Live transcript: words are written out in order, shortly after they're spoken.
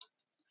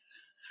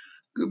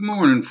Good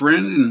morning,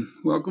 friend, and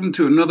welcome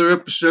to another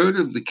episode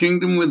of The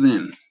Kingdom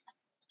Within.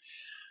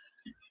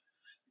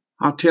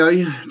 I'll tell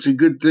you, it's a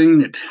good thing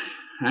that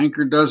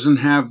Anchor doesn't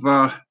have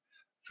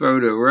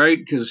photo, right?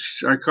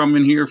 Because I come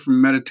in here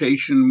from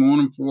meditation in the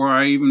morning before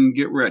I even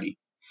get ready.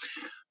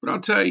 But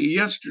I'll tell you,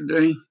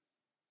 yesterday,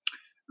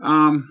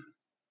 um,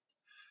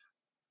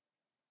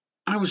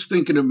 I was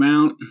thinking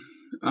about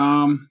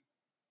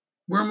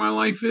where my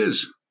life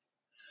is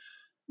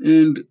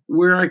and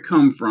where I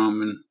come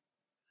from. And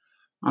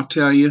I'll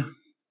tell you,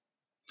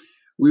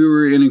 we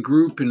were in a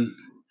group and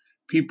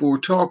people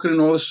were talking,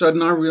 and all of a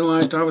sudden I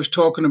realized I was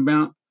talking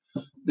about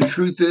the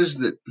truth is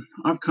that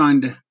I've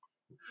kind of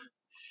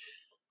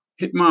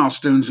hit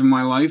milestones in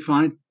my life.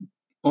 I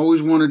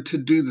always wanted to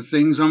do the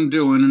things I'm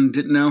doing and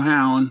didn't know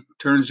how. And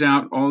turns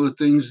out all the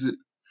things that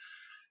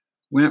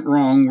went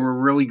wrong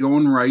were really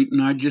going right,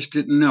 and I just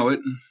didn't know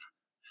it. And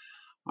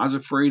I was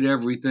afraid of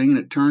everything, and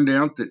it turned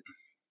out that,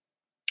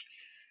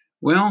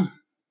 well,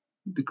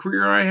 the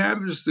career I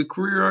have is the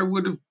career I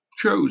would have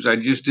chose. I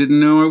just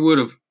didn't know I would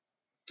have.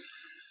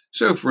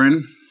 So,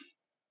 friend,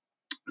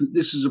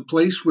 this is a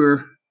place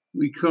where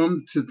we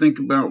come to think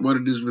about what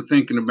it is we're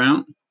thinking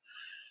about.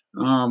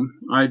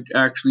 I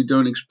actually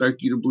don't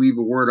expect you to believe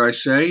a word I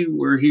say.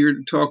 We're here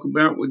to talk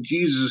about what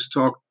Jesus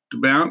talked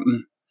about.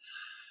 And,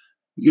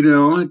 you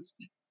know,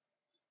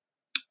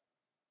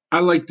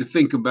 I like to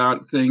think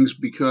about things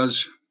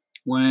because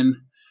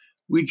when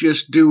we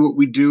just do what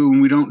we do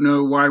and we don't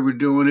know why we're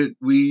doing it,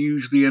 we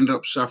usually end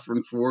up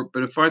suffering for it.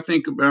 But if I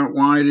think about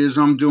why it is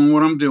I'm doing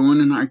what I'm doing,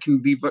 and I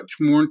can be much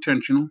more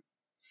intentional,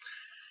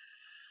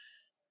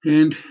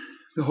 and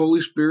the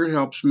Holy Spirit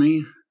helps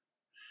me.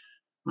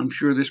 I'm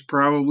sure this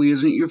probably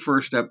isn't your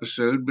first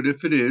episode, but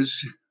if it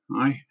is,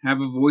 I have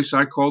a voice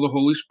I call the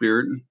Holy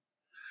Spirit.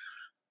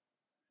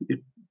 It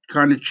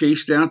kind of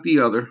chased out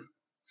the other.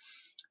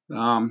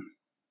 Um,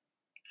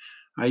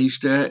 I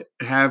used to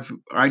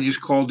I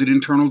just called it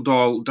internal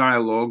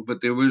dialogue,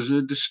 but there was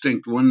a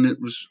distinct one that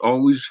was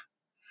always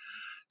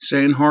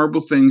saying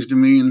horrible things to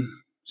me and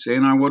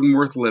saying I wasn't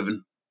worth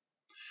living.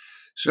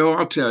 So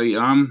I'll tell you,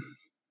 I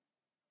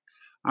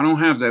don't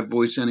have that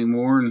voice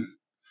anymore. And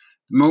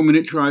the moment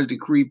it tries to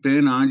creep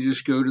in, I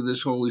just go to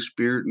this Holy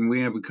Spirit and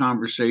we have a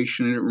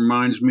conversation, and it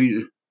reminds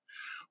me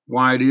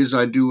why it is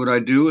I do what I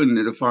do, and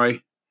that if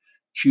I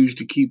choose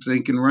to keep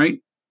thinking right,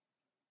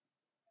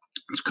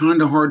 it's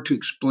kind of hard to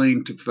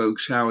explain to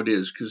folks how it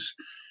is because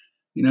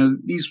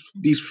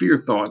these fear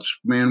thoughts,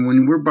 man,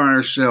 when we're by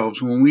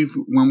ourselves, when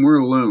we're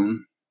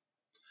alone,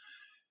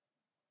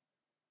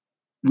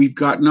 we've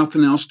got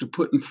nothing else to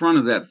put in front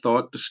of that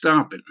thought to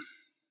stop it.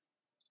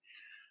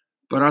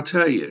 But I'll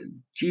tell you,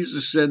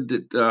 Jesus said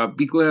that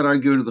be glad I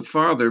go to the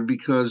Father,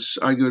 because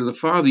I go to the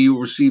Father, you'll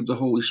receive the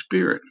Holy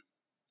Spirit.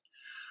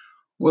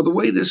 Well, the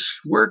way this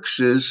works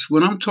is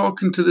when I'm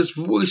talking to this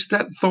voice,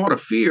 that thought of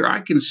fear, I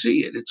can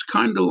see it. It's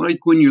kind of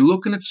like when you're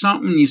looking at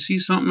something and you see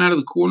something out of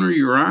the corner of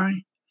your eye.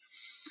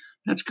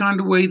 That's kind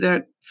of the way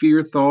that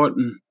fear thought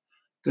and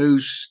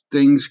those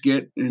things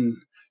get. And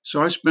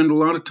so I spend a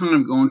lot of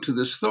time going to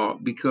this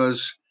thought,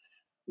 because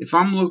if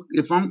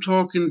I'm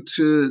talking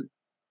to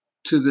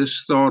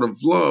this thought of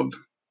love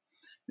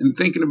and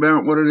thinking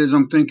about what it is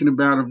I'm thinking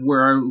about, of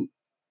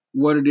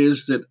what it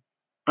is that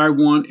I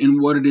want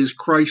and what it is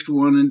Christ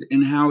wanted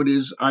and how it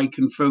is I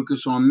can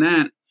focus on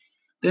that,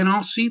 then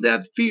I'll see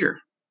that fear.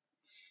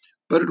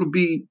 But it'll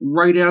be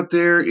right out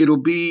there.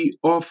 It'll be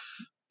off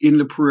in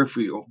the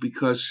peripheral,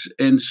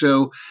 and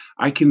so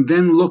I can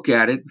then look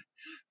at it,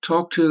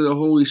 talk to the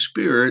Holy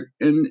Spirit,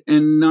 and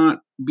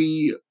not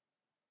be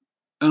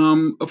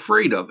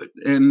afraid of it,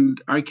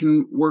 and I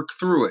can work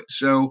through it.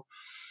 So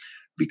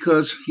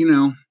because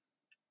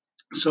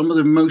some of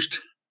the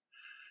most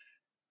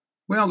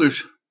well,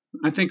 there's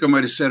I think I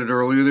might have said it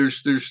earlier.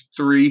 There's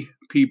three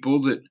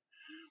people that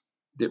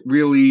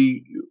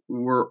really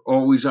were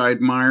always I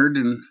admired,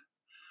 and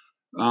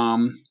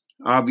um,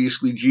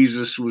 obviously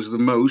Jesus was the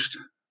most.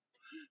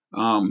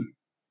 Um,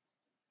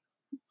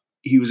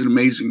 he was an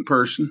amazing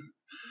person,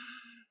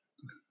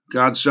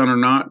 God's son or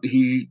not.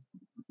 He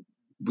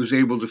was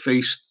able to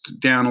face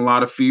down a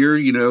lot of fear,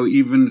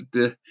 even at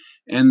the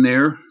end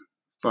there.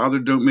 Father,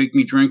 don't make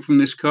me drink from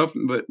this cup,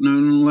 but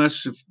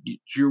nonetheless, if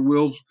it's your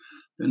will,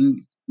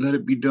 then let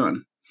it be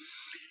done.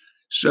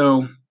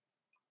 So,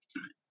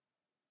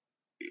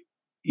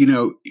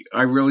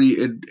 I really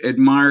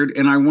admired,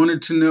 and I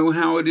wanted to know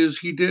how it is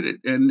he did it,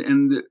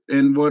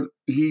 and what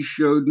he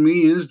showed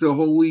me is the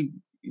Holy.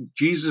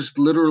 Jesus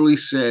literally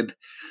said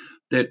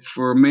that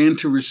for a man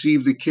to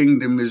receive the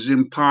kingdom is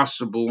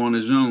impossible on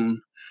his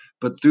own,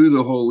 but through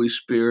the Holy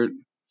Spirit,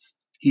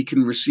 he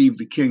can receive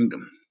the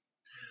kingdom.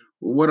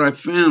 Well, what I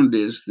found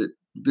is that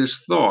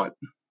this thought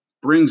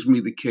brings me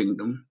the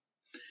kingdom,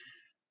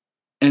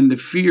 and the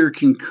fear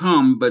can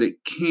come, but it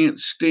can't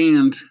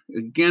stand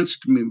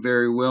against me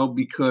very well,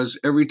 because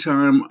every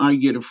time I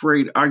get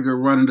afraid, I go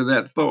running to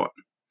that thought.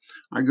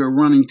 I go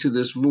running to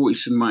this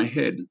voice in my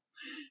head,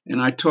 and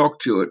I talk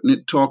to it, and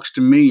it talks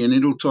to me, and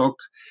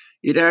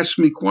it asks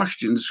me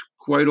questions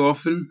quite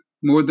often.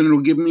 more than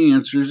it'll give me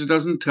answers. It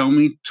doesn't tell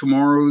me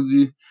tomorrow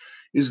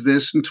is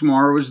this and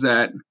tomorrow is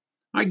that.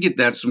 I get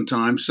that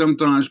sometimes,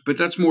 but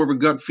that's more of a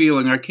gut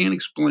feeling. I can't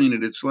explain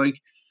it. It's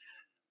like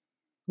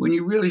when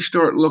you really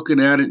start looking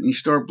at it and you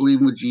start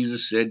believing what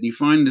Jesus said, and you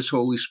find this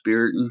Holy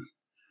Spirit, and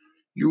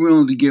you're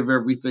willing to give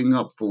everything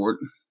up for it.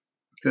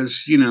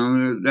 Because,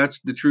 that's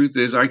the truth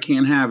is I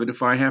can't have it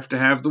if I have to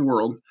have the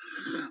world.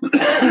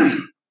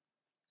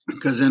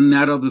 Because then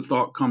that other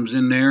thought comes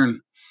in there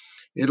and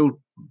it'll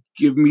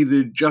give me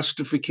the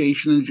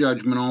justification and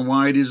judgment on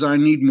why it is I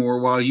need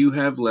more while you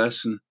have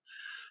less. And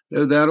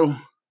though that'll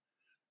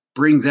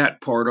bring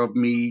that part of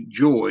me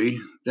joy,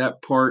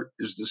 that part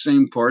is the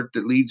same part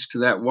that leads to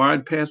that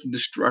wide path of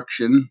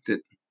destruction that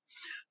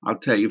I'll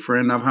tell you,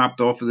 friend, I've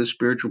hopped off of this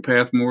spiritual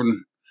path more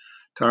than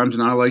times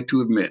than I like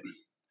to admit.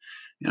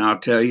 And I'll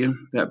tell you,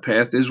 that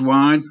path is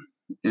wide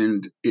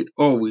and it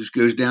always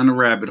goes down a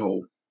rabbit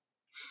hole.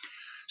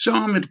 So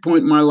I'm at the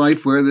point in my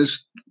life where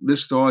this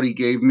thought he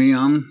gave me,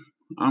 I'm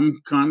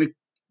kind of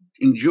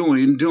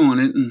enjoying doing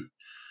it, and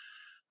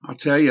I'll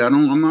tell you,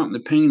 I'm not in the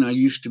pain I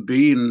used to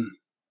be. And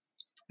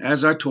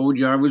as I told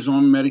you, I was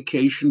on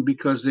medication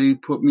because they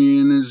put me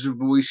in as a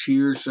voice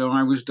here, so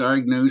I was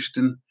diagnosed,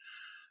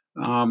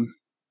 um,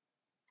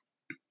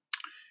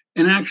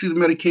 and actually the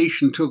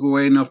medication took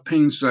away enough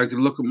pain so I could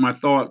look at my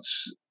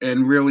thoughts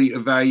and really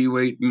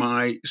evaluate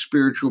my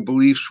spiritual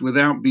beliefs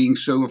without being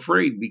so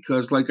afraid.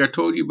 Because, like I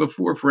told you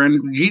before, friend,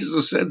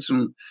 Jesus said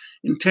some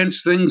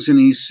intense things, and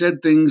he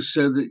said things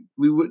so that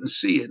we wouldn't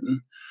see it.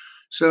 And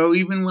so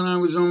even when I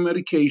was on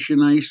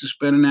medication, I used to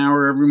spend an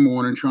hour every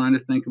morning trying to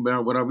think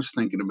about what I was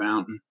thinking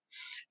about. And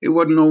it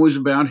wasn't always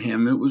about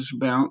him. It was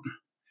about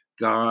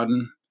God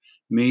and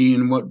me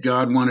and what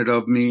God wanted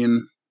of me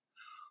and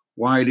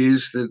why it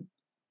is that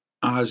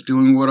I was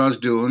doing what I was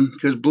doing.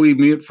 Because believe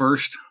me, at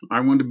first,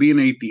 I wanted to be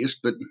an atheist,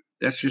 but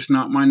that's just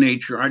not my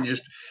nature.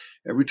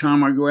 Every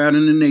time I go out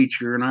into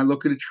nature and I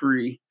look at a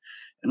tree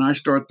and I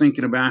start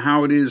thinking about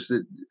how it is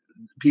that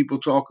people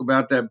talk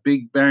about that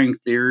Big Bang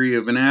theory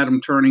of an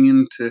atom turning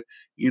into,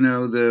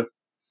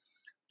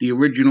 the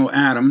original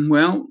atom.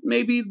 Well,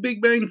 maybe the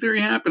Big Bang theory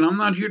happened. I'm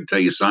not here to tell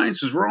you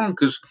science is wrong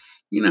because,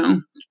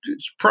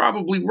 it's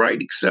probably right,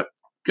 except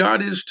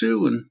God is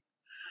too. And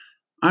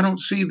I don't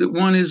see that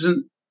one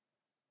isn't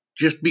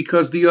just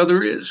because the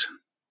other is.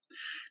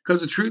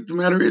 Because the truth of the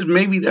matter is,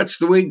 maybe that's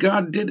the way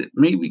God did it.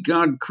 Maybe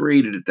God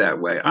created it that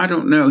way. I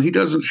don't know. He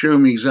doesn't show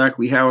me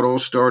exactly how it all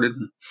started.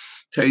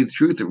 Tell you the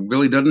truth, it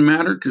really doesn't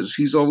matter because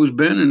he's always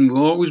been and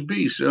will always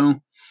be. So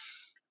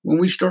when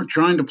we start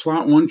trying to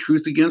plot one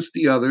truth against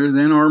the other,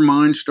 then our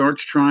mind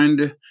starts trying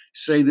to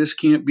say this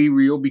can't be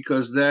real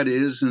because that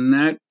is, and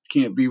that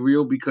can't be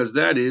real because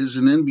that is.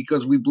 And then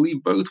because we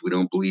believe both, we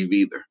don't believe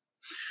either.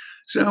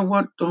 So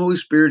what the Holy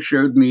Spirit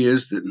showed me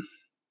is that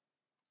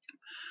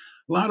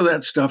a lot of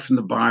that stuff in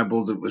the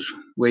Bible that was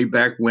way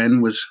back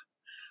when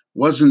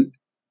wasn't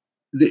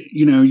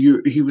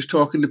that he was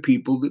talking to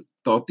people that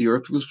thought the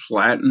earth was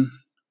flat. And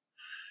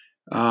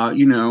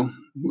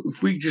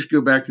if we just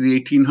go back to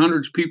the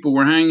 1800s, people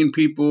were hanging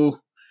people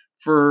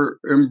for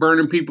and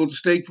burning people to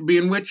stake for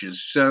being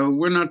witches. So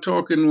we're not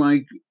talking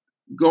like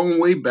going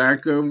way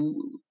back.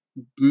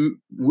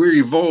 We're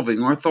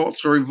evolving. Our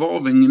thoughts are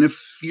evolving, and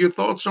if your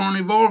thoughts aren't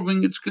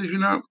evolving, it's because you're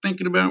not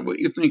thinking about what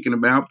you're thinking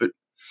about. But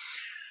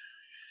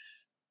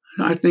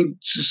I think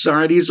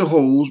society as a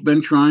whole has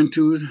been trying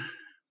to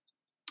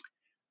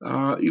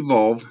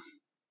evolve.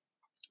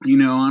 I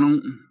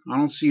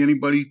don't see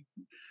anybody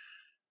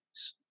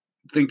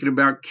thinking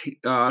about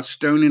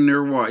stoning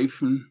their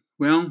wife, and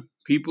well,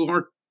 people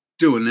are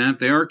doing that.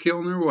 They are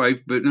killing their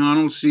wife, but no, I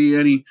don't see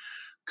any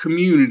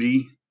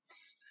community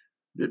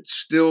that's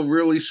still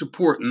really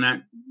supporting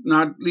that.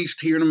 Not at least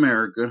here in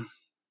America.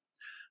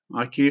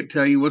 I can't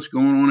tell you what's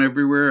going on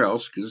everywhere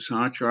else because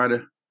I try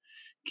to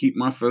keep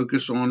my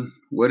focus on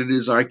what it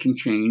is I can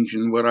change,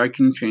 and what I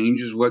can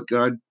change is what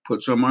God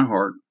puts on my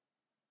heart.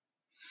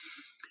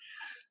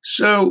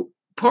 So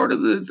part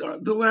of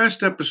the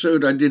last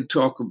episode, I did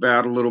talk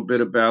about a little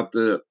bit about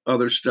the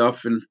other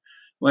stuff, and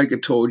like I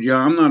told you,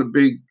 I'm not a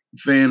big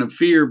fan of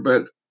fear,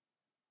 but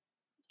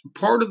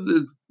part of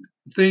the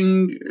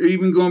thing,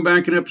 even going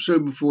back an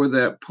episode before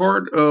that,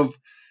 part of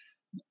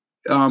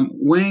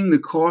weighing the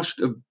cost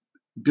of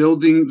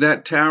building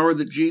that tower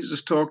that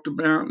Jesus talked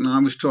about, and I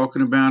was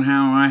talking about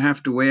how I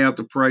have to weigh out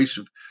the price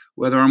of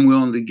whether I'm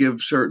willing to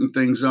give certain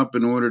things up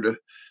in order to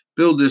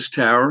build this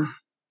tower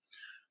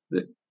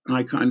that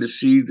I kind of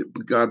see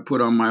that God put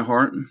on my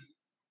heart.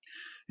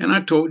 And I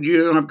told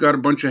you I've got a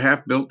bunch of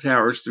half-built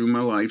towers through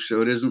my life,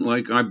 so it isn't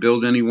like I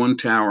build any one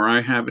tower.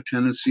 I have a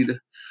tendency to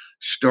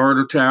start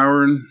a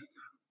tower, and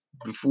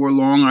before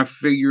long I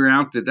figure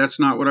out that that's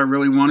not what I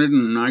really wanted,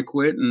 and I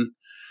quit. And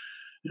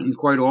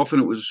quite often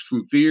it was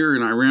from fear,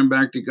 and I ran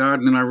back to God,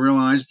 and then I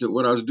realized that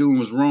what I was doing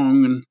was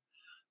wrong, and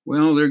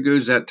well, there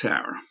goes that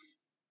tower.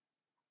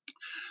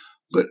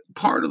 But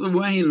part of the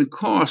weighing the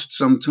cost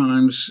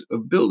sometimes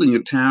of building a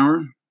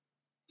tower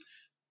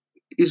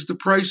is the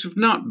price of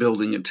not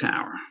building a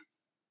tower.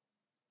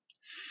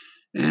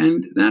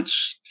 And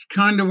that's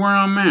kind of where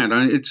I'm at.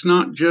 It's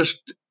not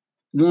just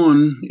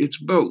one, it's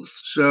both.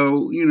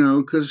 So,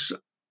 because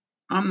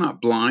I'm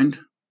not blind.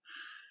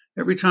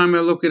 Every time I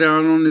look it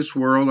out on this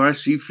world, I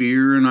see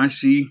fear and I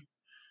see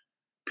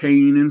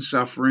pain and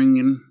suffering.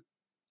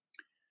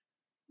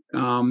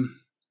 And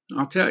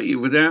I'll tell you,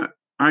 with that,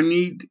 I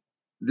need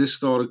this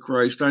thought of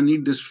Christ. I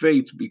need this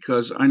faith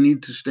because I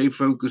need to stay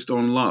focused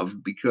on love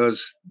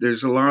because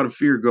there's a lot of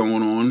fear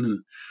going on. And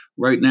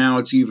right now,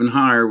 it's even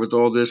higher with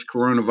all this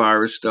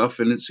coronavirus stuff,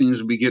 and it seems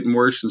to be getting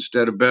worse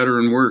instead of better.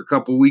 And we're a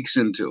couple weeks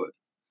into it.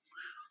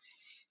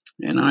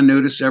 And I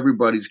notice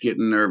everybody's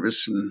getting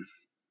nervous, and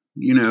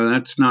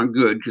that's not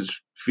good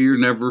because fear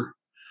never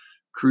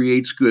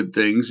creates good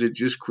things. It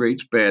just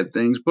creates bad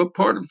things. But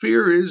part of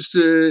fear is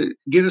to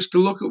get us to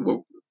look at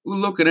what we're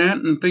looking at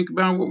and think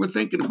about what we're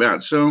thinking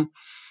about. So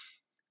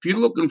if you're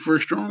looking for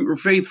a stronger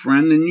faith,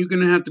 friend, then you're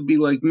going to have to be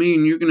like me,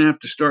 and you're going to have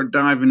to start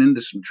diving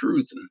into some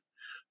truth and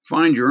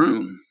find your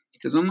own.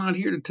 Because I'm not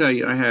here to tell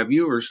you I have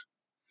yours.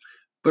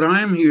 But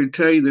I am here to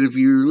tell you that if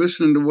you're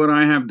listening to what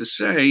I have to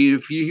say,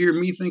 if you hear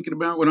me thinking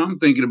about what I'm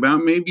thinking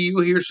about, maybe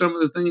you'll hear some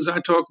of the things I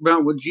talk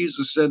about, what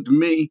Jesus said to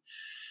me,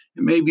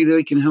 and maybe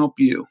they can help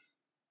you.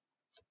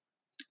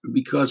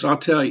 Because I'll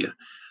tell you,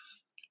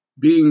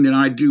 being that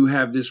I do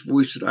have this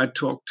voice that I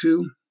talk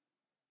to,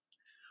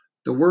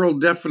 the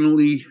world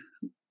definitely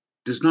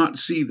does not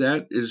see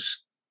that as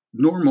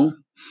normal,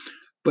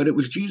 but it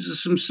was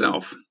Jesus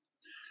himself.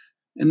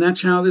 And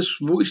that's how this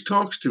voice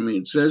talks to me.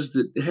 It says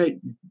that, hey,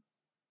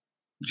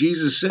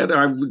 Jesus said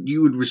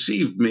you would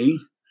receive me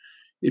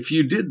if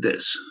you did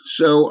this.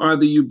 So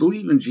either you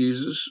believe in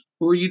Jesus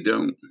or you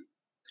don't.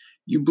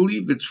 You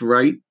believe it's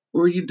right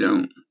or you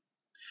don't.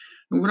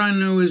 And what I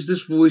know is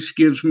this voice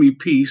gives me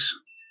peace,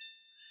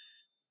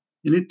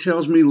 and it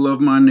tells me to love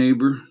my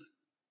neighbor,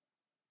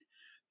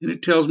 and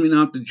it tells me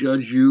not to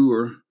judge you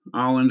or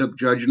I'll end up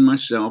judging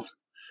myself.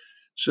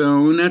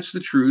 So, and that's the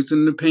truth.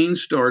 And the pain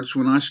starts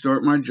when I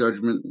start my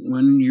judgment.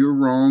 When you're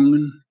wrong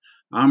and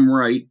I'm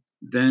right,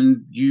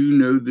 then you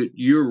know that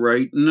you're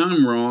right and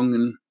I'm wrong.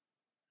 And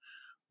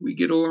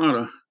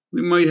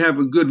we might have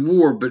a good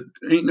war, but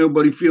ain't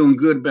nobody feeling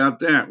good about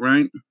that,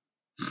 right?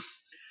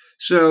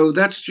 So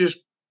that's just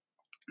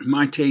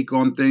my take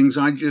on things.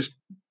 I just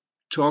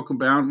talk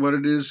about what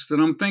it is that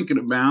I'm thinking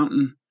about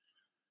and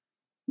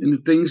the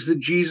things that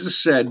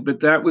Jesus said. But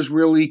that was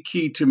really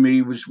key to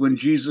me was when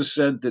Jesus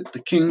said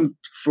that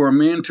for a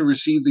man to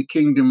receive the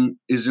kingdom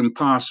is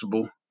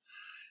impossible,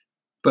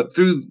 but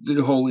through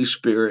the Holy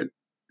Spirit,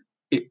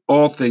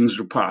 all things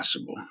are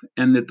possible,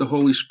 and that the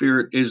Holy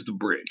Spirit is the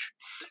bridge.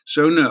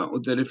 So know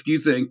that if you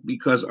think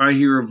because I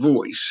hear a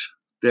voice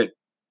that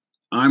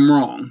I'm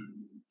wrong,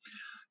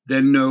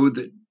 then know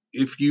that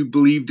if you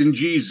believed in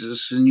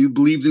Jesus and you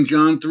believed in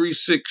John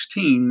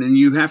 3:16, then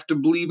you have to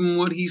believe in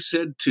what he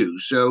said too.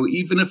 So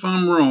even if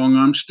I'm wrong,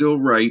 I'm still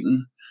right.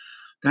 And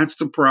that's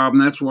the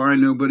problem. That's why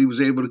nobody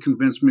was able to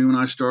convince me when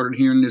I started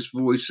hearing this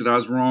voice that I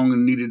was wrong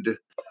and needed to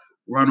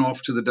run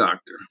off to the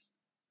doctor.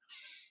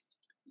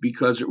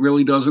 Because it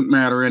really doesn't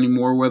matter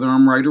anymore whether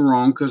I'm right or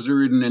wrong, because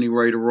there isn't any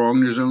right or wrong.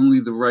 There's only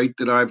the right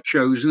that I've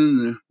chosen.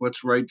 And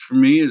what's right for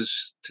me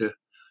is to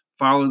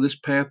follow this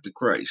path to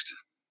Christ.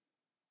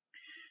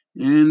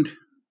 And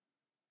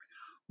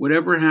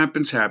whatever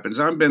happens, happens.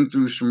 I've been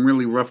through some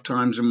really rough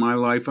times in my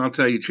life. I'll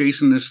tell you,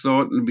 chasing this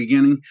thought in the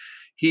beginning,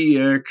 he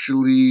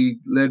actually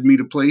led me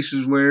to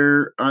places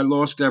where I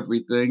lost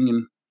everything.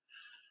 And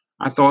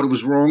I thought it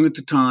was wrong at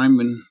the time.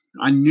 And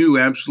I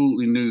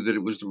absolutely knew that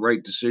it was the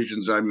right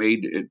decisions I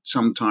made at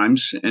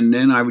sometimes. And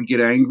then I would get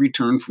angry,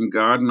 turn from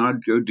God, and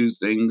I'd go do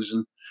things.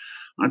 And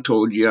I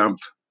told you,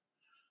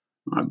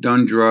 I've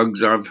done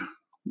drugs. I've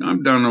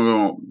done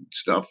all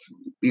stuff,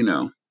 you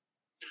know.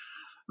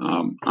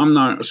 I'm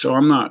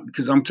not,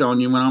 because I'm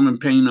telling you, when I'm in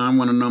pain, I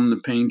want to numb the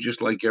pain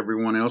just like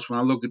everyone else. When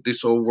I look at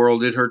this old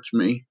world, it hurts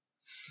me.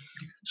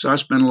 So I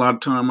spend a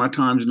lot of my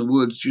times in the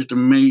woods, just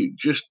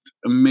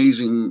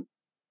amazing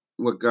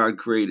what God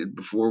created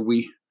before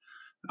we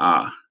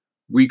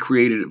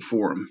recreated it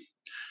for him.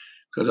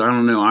 Because I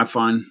don't know, I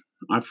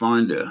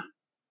find a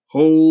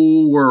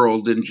whole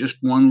world in just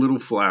one little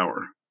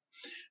flower.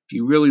 If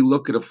you really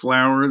look at a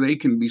flower, they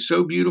can be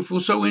so beautiful,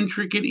 so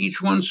intricate,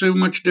 each one so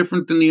much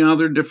different than the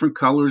other, different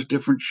colors,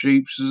 different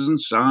shapes and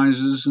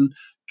sizes, and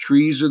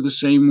trees are the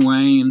same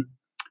way. And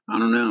I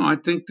don't know. I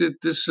think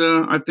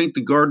that I think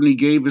the garden he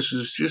gave us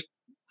is just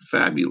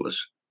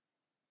fabulous.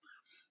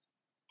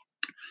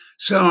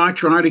 So I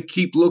try to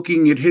keep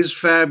looking at his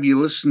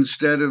fabulous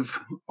instead of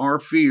our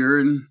fear,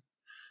 and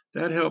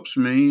that helps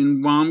me.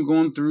 And while I'm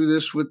going through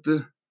this with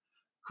the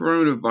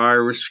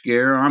coronavirus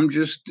scare,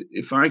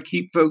 if I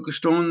keep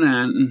focused on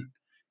that and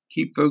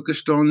keep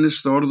focused on this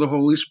thought of the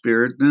Holy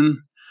Spirit,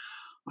 then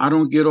I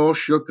don't get all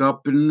shook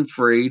up and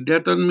afraid.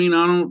 That doesn't mean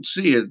I don't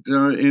see it.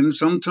 And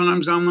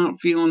sometimes I'm not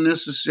feeling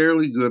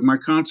necessarily good. My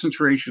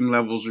concentration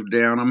levels are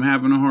down. I'm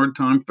having a hard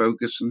time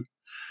focusing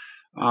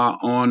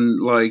on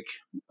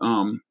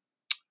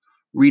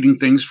reading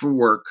things for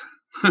work.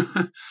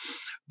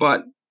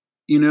 But,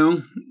 you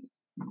know,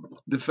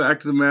 the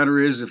fact of the matter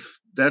is, if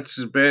that's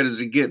as bad as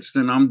it gets,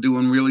 then I'm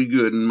doing really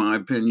good, in my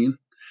opinion,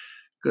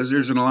 because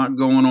there's a lot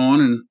going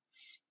on. And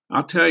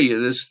I'll tell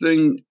you, this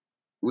thing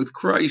with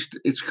Christ,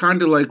 it's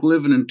kind of like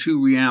living in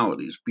two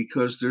realities,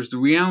 because there's the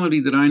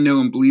reality that I know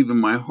and believe in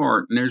my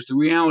heart, and there's the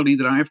reality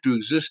that I have to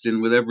exist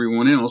in with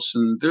everyone else,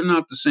 and they're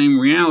not the same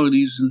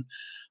realities. And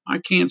I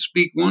can't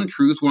speak one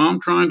truth while I'm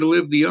trying to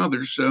live the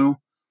other. So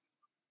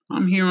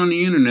I'm here on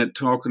the internet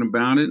talking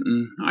about it,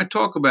 and I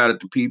talk about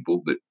it to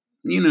people, but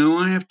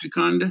I have to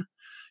kind of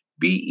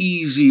be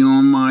easy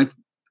on my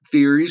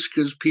theories,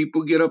 because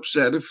people get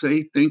upset if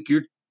they think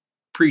you're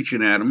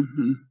preaching at them.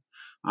 And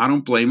I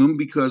don't blame them,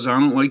 because I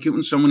don't like it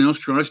when someone else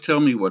tries to tell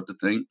me what to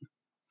think.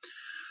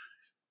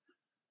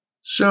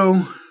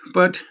 So,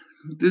 but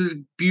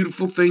the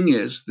beautiful thing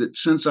is that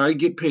since I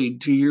get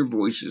paid to hear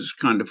voices,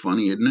 kind of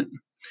funny, isn't it?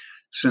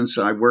 Since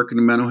I work in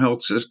the mental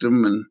health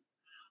system, and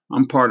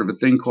I'm part of a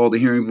thing called the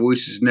Hearing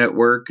Voices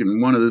Network, and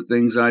one of the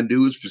things I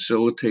do is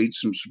facilitate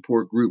some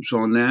support groups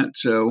on that.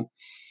 So,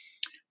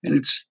 and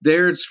it's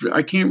there.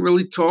 I can't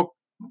really talk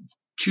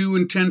too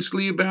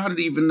intensely about it,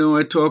 even though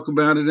I talk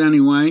about it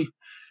anyway,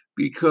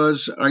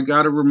 because I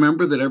got to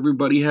remember that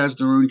everybody has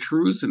their own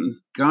truth, and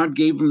God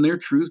gave them their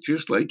truth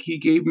just like He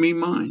gave me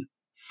mine.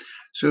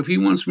 So if He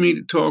wants me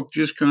to talk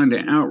just kind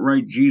of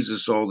outright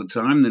Jesus all the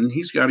time, then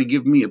He's got to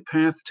give me a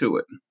path to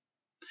it.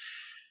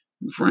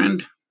 And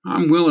friend,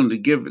 I'm willing to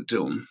give it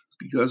to Him,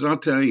 because I'll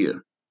tell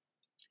you,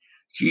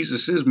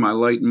 Jesus is my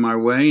light and my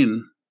way,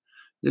 and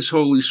this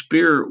Holy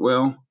Spirit,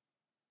 well,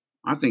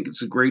 I think it's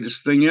the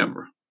greatest thing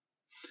ever.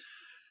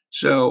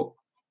 So,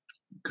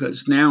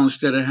 because now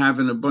instead of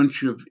having a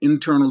bunch of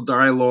internal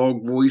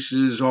dialogue,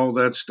 voices, all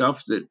that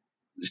stuff that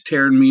is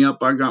tearing me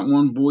up, I got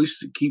one voice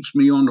that keeps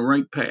me on the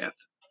right path.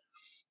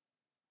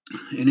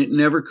 And it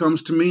never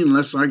comes to me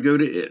unless I go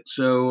to it.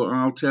 So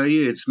I'll tell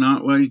you, it's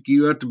not like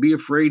you have to be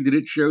afraid that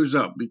it shows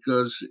up,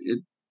 because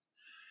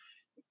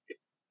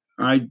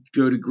I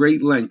go to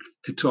great length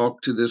to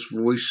talk to this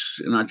voice,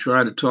 and I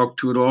try to talk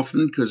to it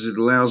often, because it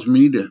allows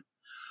me to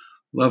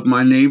love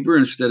my neighbor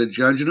instead of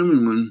judging them.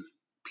 And when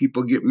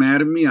people get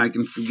mad at me, I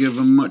can forgive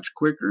them much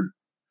quicker.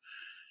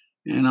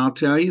 And I'll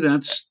tell you,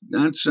 that's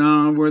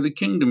where the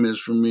kingdom is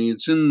for me.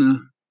 It's in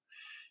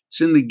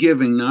the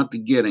giving, not the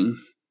getting.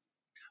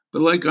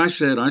 But like I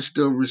said, I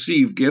still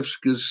receive gifts,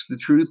 because the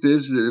truth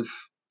is that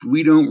if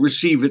we don't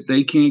receive it,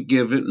 they can't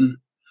give it. And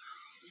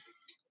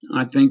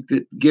I think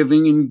that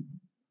giving and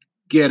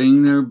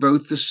getting, they're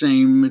both the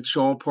same. It's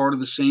all part of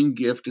the same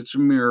gift. It's a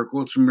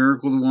miracle. It's a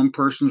miracle that one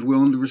person's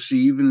willing to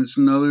receive, and it's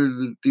another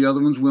that the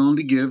other one's willing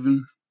to give,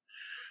 and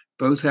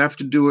both have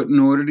to do it in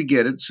order to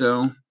get it.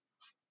 So,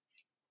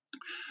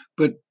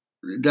 but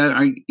that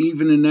I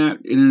even in that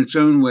in its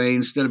own way,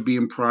 instead of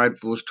being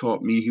prideful, has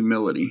taught me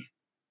humility,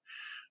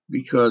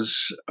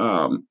 because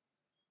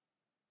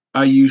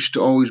I used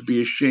to always be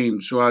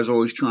ashamed, so I was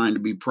always trying to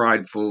be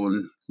prideful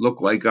and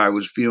look like I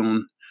was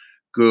feeling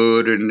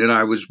good and that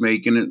I was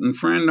making it. And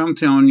friend, I'm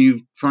telling you,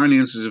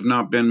 finances have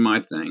not been my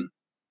thing.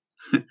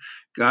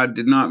 God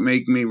did not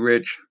make me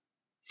rich.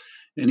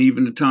 And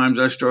even the times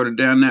I started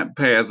down that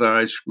path,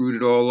 I screwed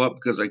it all up,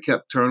 because I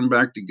kept turning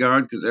back to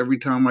God. Because every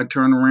time I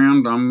turn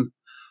around, I'm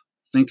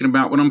thinking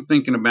about what I'm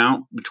thinking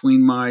about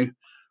between my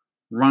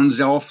runs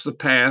off the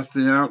path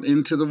and out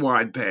into the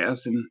wide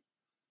path. And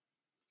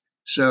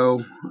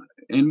so,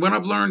 and what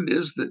I've learned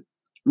is that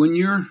when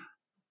you're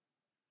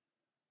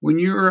when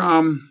you're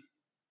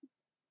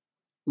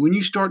when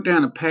you start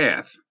down a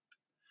path,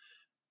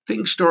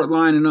 things start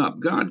lining up.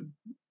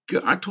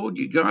 I told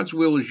you, God's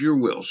will is your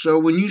will. So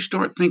when you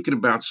start thinking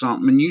about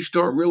something and you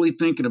start really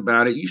thinking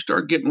about it, you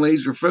start getting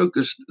laser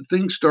focused,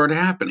 things start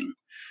happening.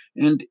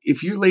 And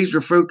if you're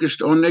laser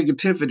focused on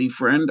negativity,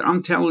 friend,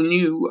 I'm telling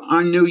you,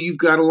 I know you've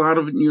got a lot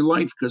of it in your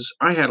life, because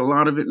I had a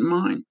lot of it in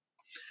mine.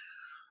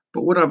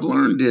 But what I've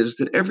learned is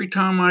that every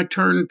time I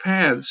turn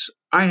paths,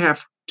 I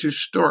have to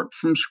start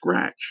from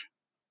scratch.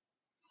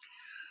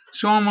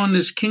 So I'm on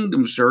this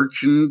kingdom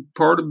search, and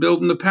part of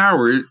building the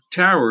power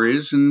tower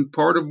is, and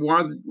part of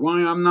why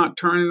I'm not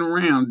turning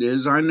around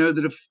is, I know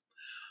that if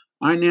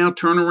I now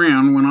turn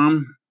around when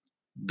I'm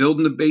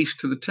building the base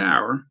to the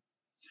tower,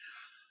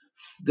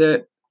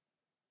 that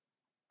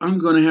I'm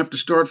going to have to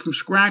start from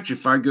scratch.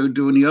 If I go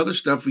doing the other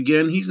stuff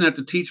again, He's going to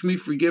have to teach me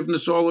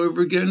forgiveness all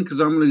over again,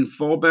 because I'm going to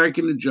fall back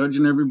into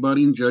judging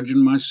everybody and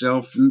judging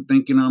myself and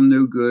thinking I'm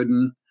no good,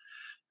 and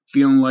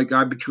feeling like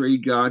I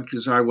betrayed God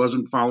because I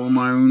wasn't following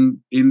my own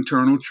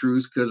internal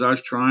truth, because I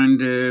was trying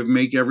to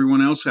make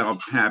everyone else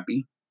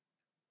happy.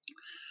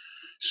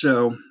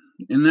 So,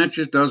 and that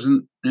just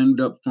doesn't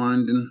end up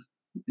finding,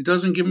 it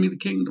doesn't give me the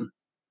kingdom.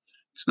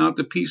 It's not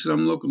the peace that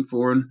I'm looking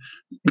for. And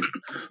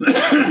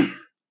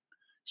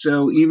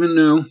so, even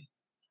though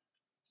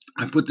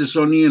I put this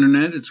on the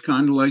internet, it's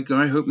kind of like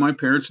I hope my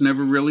parents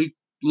never really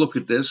look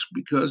at this,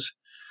 because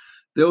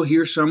they'll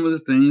hear some of the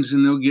things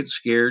and they'll get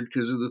scared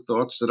because of the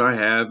thoughts that I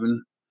have.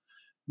 And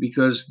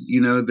because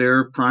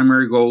their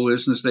primary goal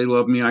is, since they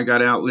love me, I got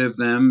to outlive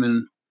them,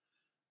 and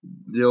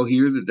they'll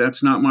hear that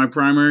that's not my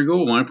primary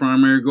goal. My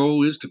primary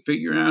goal is to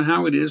figure out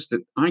how it is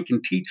that I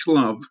can teach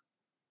love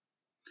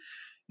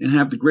and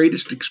have the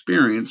greatest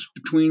experience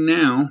between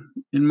now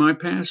and my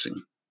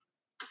passing.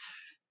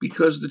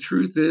 Because the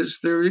truth is,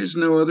 there is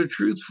no other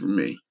truth for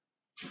me.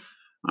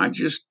 I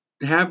just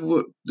have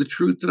the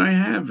truth that I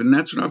have, and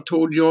that's what I've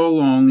told you all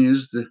along.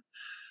 Is the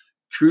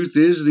truth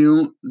is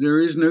there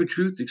is no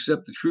truth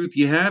except the truth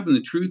you have, and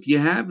the truth you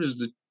have is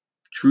the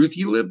truth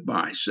you live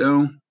by.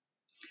 So,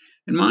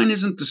 and mine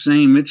isn't the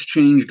same. It's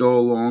changed all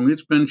along.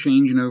 It's been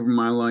changing over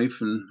my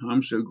life, and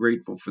I'm so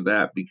grateful for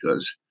that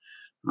because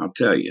I'll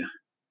tell you,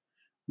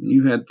 when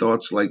you had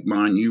thoughts like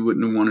mine, you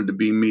wouldn't have wanted to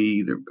be me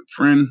either. But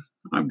friend,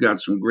 I've got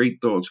some great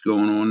thoughts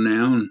going on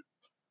now, and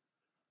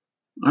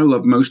I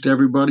love most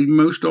everybody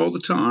most all the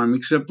time,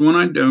 except when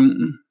I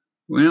don't.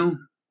 Well,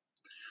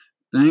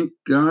 thank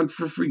God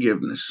for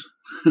forgiveness.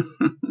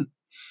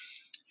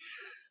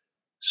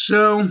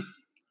 So,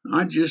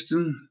 I just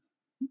am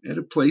at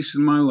a place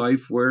in my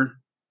life where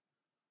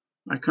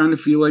I kind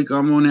of feel like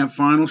I'm on that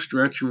final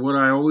stretch of what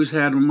I always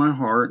had in my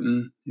heart.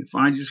 And if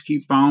I just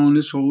keep following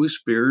this Holy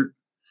Spirit,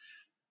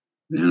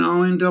 then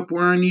I'll end up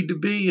where I need to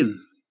be. And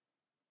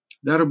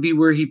that'll be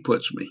where He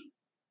puts me.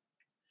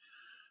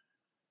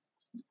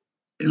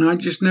 And I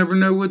just never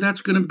know where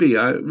that's going to be.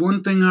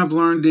 One thing I've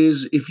learned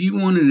is if you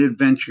want an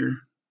adventure,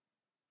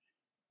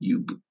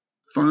 you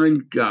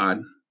find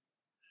God.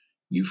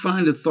 You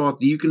find a thought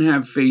that you can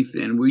have faith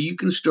in where you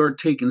can start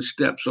taking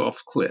steps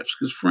off cliffs.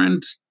 Because,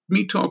 friends,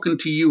 me talking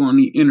to you on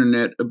the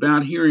internet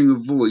about hearing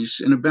a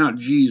voice and about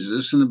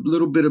Jesus and a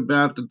little bit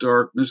about the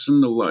darkness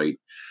and the light,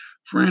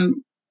 friend,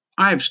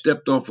 I have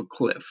stepped off a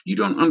cliff. You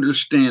don't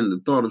understand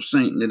the thought of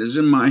Satan that is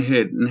in my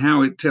head and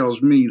how it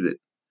tells me that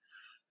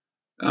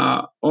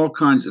all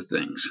kinds of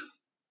things.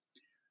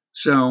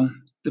 So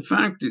the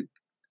fact that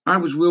I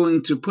was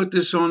willing to put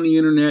this on the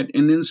internet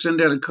and then send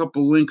out a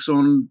couple links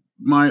on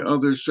my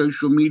other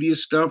social media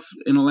stuff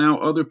and allow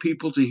other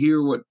people to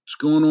hear what's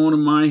going on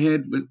in my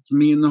head with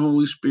me and the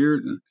Holy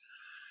Spirit. And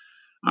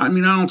I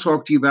mean, I don't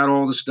talk to you about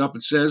all the stuff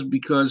it says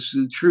because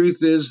the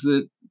truth is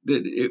that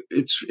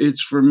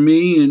it's for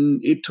me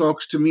and it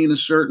talks to me in a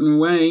certain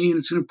way, and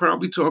it's going to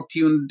probably talk to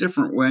you in a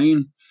different way.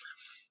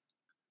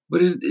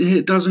 But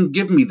it doesn't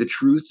give me the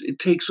truth. It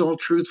takes all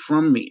truth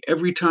from me.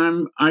 Every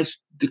time I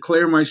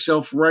declare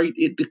myself right,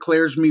 it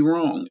declares me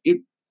wrong.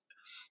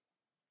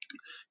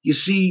 You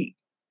see,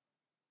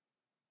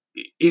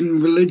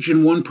 in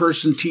religion, one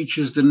person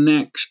teaches the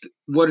next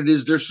what it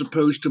is they're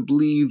supposed to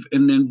believe,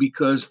 and then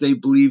because they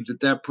believe that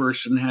that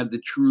person had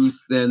the truth,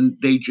 then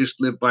they just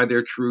live by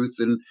their truth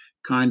and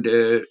kind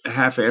of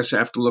half-ass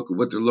have to look at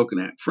what they're looking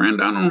at.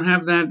 Friend, I don't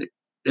have that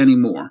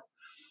anymore.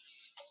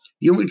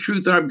 The only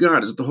truth I've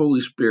got is the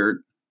Holy Spirit,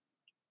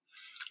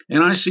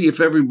 and I see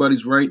if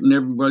everybody's right and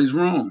everybody's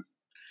wrong.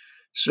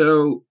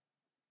 So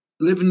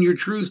living your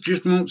truth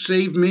just won't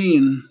save me,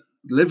 and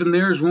living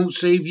theirs won't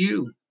save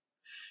you.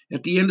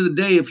 At the end of the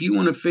day, if you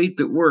want a faith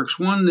that works,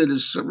 one that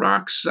is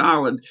rock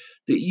solid,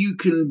 that you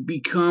can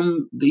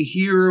become the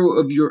hero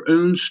of your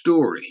own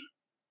story,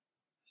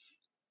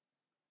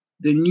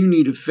 then you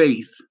need a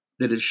faith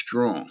that is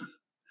strong.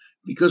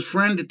 Because,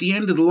 friend, at the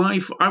end of the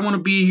life, I want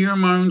to be a hero of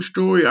my own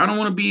story. I don't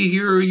want to be a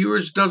hero of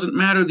yours. It doesn't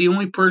matter. The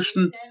only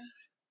person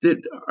that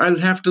I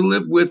have to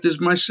live with is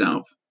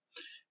myself.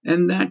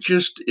 And that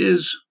just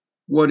is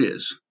what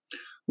is.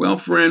 Well,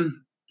 friend,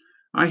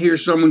 I hear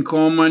someone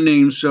calling my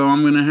name, so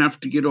I'm going to have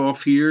to get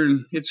off here,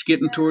 and it's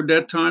getting toward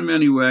that time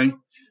anyway.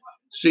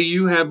 So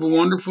you have a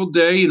wonderful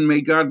day, and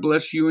may God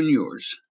bless you and yours.